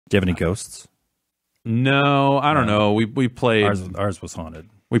Do you have any ghosts? No, I don't know. We played. Ours was haunted.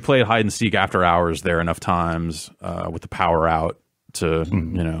 We played hide and seek after hours there enough times with the power out to,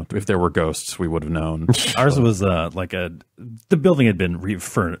 if there were ghosts, we would have known. Ours was the building had been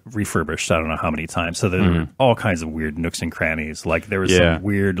refurbished. I don't know how many times. So there were all kinds of weird nooks and crannies. Like there was some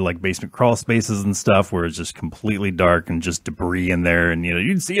weird like basement crawl spaces and stuff where it's just completely dark and just debris in there. And,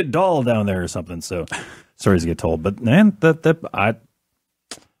 you'd see a doll down there or something. So stories get told. But man, I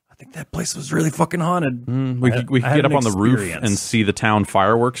think that place was really fucking haunted. We could get up on the roof and see the town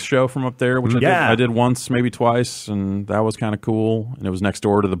fireworks show from up there, which I did once, maybe twice, and that was kind of cool. And it was next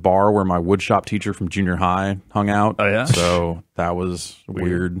door to the bar where my woodshop teacher from junior high hung out. Oh, yeah? So that was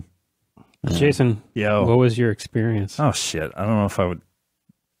weird. Jason, what was your experience? Oh, shit. I don't know if I would...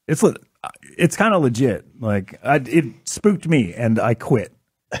 It's kind of legit. Like, it spooked me, and I quit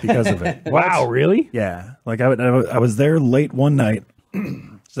because of it. Wow, really? Yeah. Like, I was there late one night.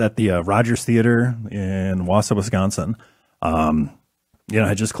 It's at the Rogers Theater in Wausau, Wisconsin.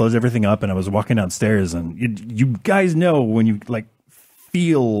 I just closed everything up, and I was walking downstairs, and you guys know when you like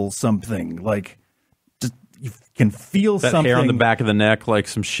feel something, like just you can feel that something. Hair on the back of the neck, like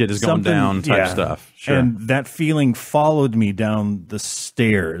some shit is going down type stuff. Sure. And that feeling followed me down the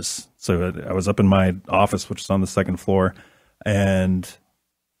stairs. So I was up in my office, which is on the second floor, and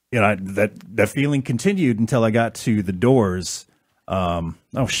that feeling continued until I got to the doors.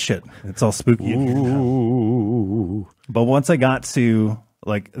 Oh shit, it's all spooky in here now. But once I got to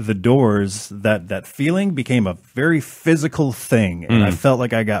like the doors, that feeling became a very physical thing, and I felt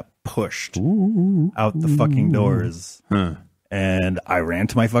like I got pushed out the fucking doors. And I ran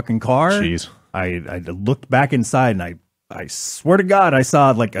to my fucking car. Jeez. I looked back inside, and I swear to God I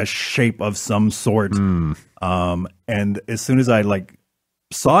saw like a shape of some sort. And as soon as I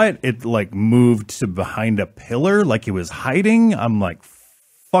saw it like moved to behind a pillar, like it was hiding. I'm like,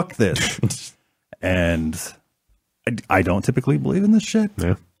 fuck this. And I don't typically believe in this shit,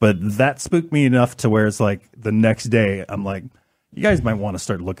 but that spooked me enough to where it's like the next day I'm like, you guys might want to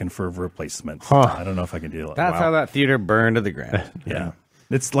start looking for a replacement. I don't know if I can deal with it. That's how that theater burned to the ground. Yeah.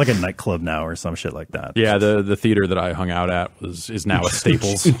 It's like a nightclub now or some shit like that. Yeah, the theater that I hung out at is now a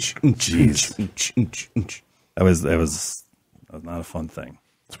Staples. Jeez. That was not a fun thing.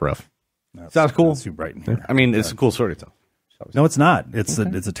 It's rough. Sounds cool. Too bright in here. I mean, it's a cool story to tell. No, it's not. It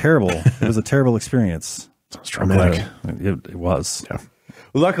was a terrible experience. Sounds traumatic. It was. Yeah.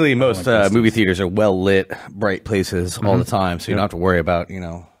 Well, luckily, most movie theaters are well lit, bright places all the time, so you don't have to worry about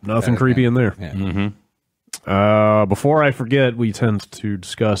nothing creepy in there. Yeah. Before I forget, we tend to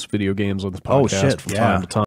discuss video games on this podcast from time to time.